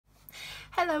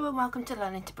Hello and welcome to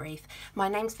Learning to Breathe. My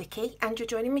name's Vicky and you're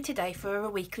joining me today for a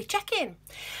weekly check-in.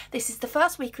 This is the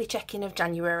first weekly check-in of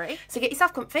January, so get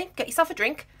yourself comfy, get yourself a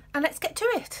drink and let's get to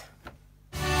it.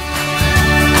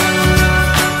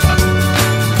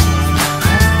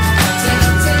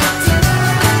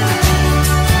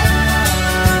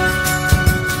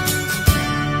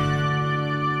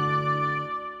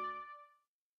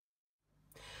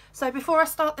 So before I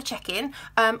start the check-in,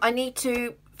 I need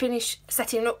to finish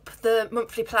setting up the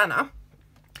monthly planner,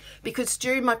 because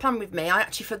during my plan with me I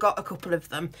actually forgot a couple of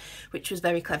them, which was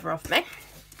very clever of me.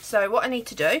 So what I need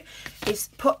to do is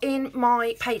put in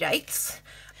my pay dates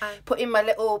and put in my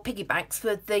little piggy banks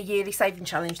for the yearly saving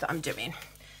challenge that I'm doing.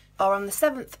 Are on the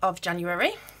 7th of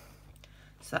January,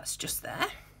 so that's just there.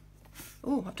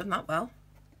 Oh, I've done that well.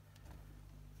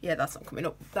 Yeah, that's not coming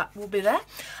up. That will be there.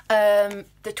 The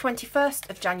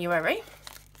 21st of January.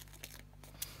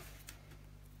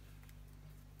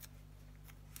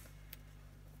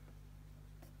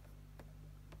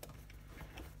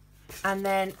 And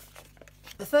then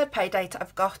the third pay date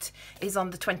I've got is on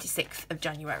the 26th of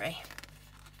January.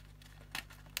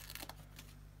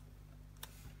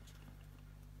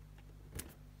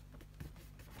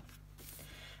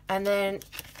 And then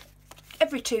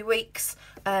every 2 weeks,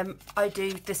 I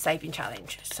do the saving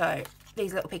challenge. So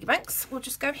these little piggy banks will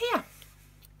just go here.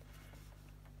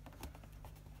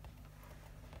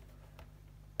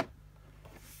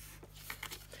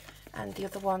 And the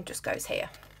other one just goes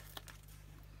here.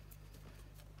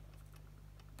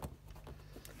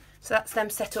 So that's them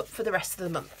set up for the rest of the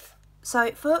month. So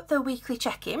for the weekly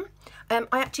check-in, I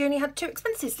actually only had 2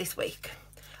 expenses this week.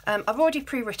 I've already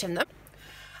pre-written them.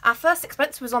 Our first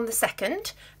expense was on the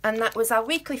 2nd, and that was our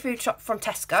weekly food shop from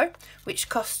Tesco, which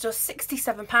cost us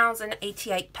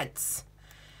 £67.88.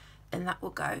 And that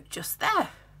will go just there.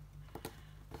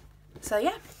 So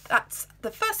yeah, that's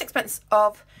the first expense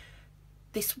of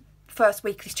this first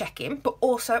weekly check-in, but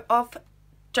also of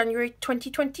January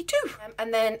 2022.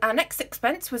 And then our next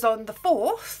expense was on the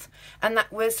 4th, and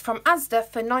that was from Asda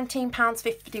for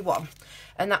 £19.51.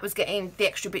 And that was getting the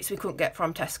extra bits we couldn't get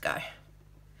from Tesco.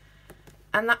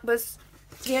 And that was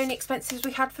the only expenses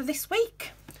we had for this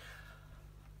week.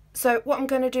 So what I'm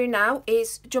going to do now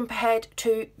is jump ahead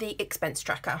to the expense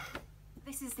tracker.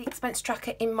 This is the expense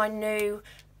tracker in my new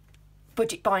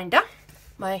budget binder.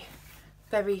 My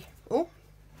very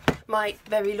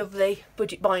lovely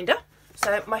budget binder.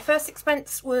 So my first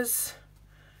expense was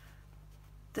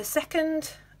the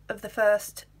 2nd of the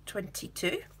 1st,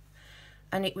 22,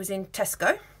 and it was in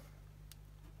Tesco,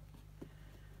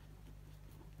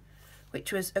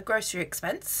 which was a grocery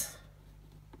expense,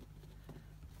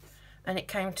 and it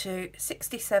came to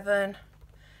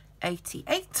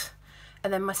 £67.88.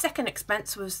 And then my second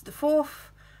expense was the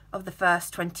 4th of the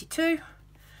 1st, 22,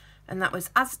 and that was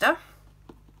Asda.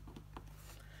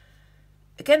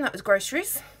 Again, that was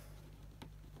groceries,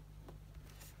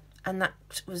 and that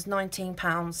was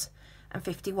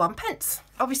 £19.51.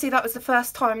 Obviously that was the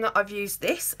first time that I've used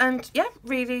this, and yeah,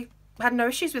 really had no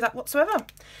issues with that whatsoever.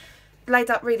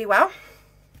 Laid out really well.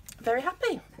 Very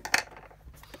happy.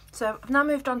 So I've now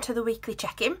moved on to the weekly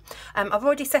check-in. I've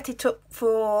already set it up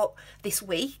for this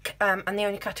week, and the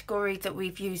only category that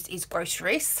we've used is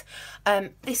groceries.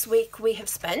 This week we have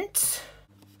spent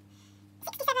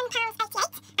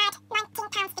 £67.88 and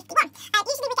 £19.51.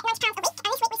 Usually we get £90 a week, and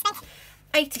this week we spent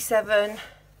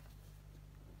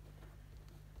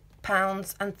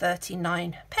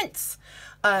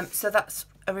 £87.39. So that's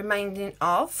a remaining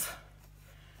of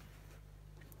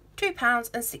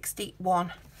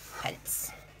 £2.61.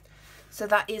 So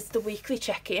that is the weekly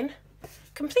check-in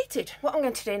completed. What I'm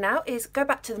going to do now is go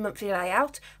back to the monthly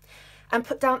layout and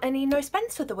put down any no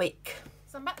spends for the week.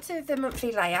 So I'm back to the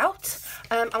monthly layout.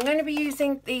 I'm going to be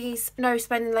using these no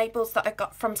spending labels that I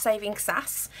got from Saving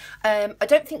Sass. I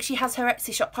don't think she has her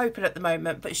Etsy shop open at the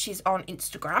moment, but she's on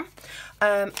Instagram.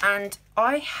 And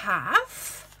I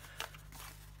have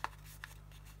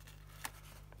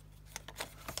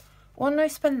one no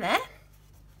spend there,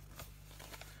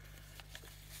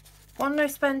 one no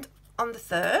spend on the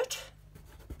 3rd,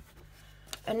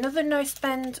 another no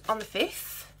spend on the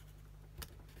 5th,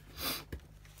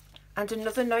 and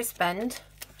another no spend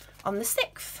on the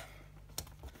 6th.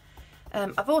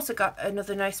 I've also got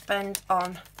another no spend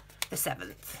on the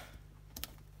 7th.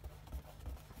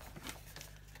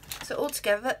 So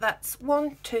altogether that's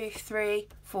 1, 2, 3,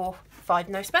 4, 5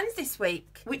 no spends this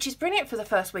week, which is brilliant for the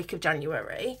first week of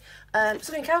January.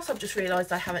 Something else I've just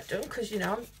realised I haven't done, because you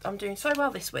know I'm doing so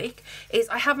well this week, is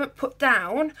I haven't put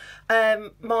down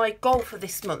my goal for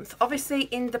this month. Obviously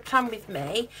in the plan with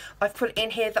me I've put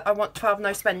in here that I want 12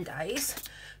 no spend days,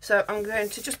 so I'm going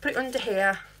to just put it under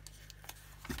here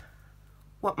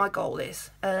what my goal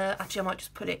is. Actually, I might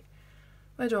just put it,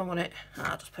 where do I want it?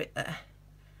 I'll just put it there.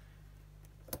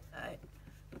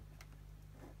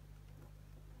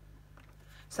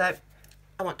 So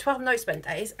I want 12 no spend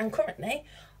days, and currently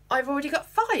I've already got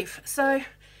 5. So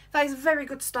that is a very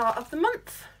good start of the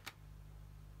month.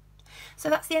 So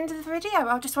that's the end of the video.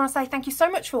 I just want to say thank you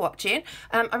so much for watching.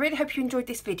 I really hope you enjoyed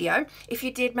this video. If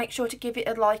you did, make sure to give it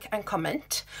a like and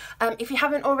comment. If you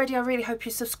haven't already, I really hope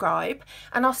you subscribe,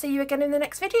 and I'll see you again in the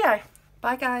next video.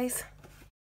 Bye guys.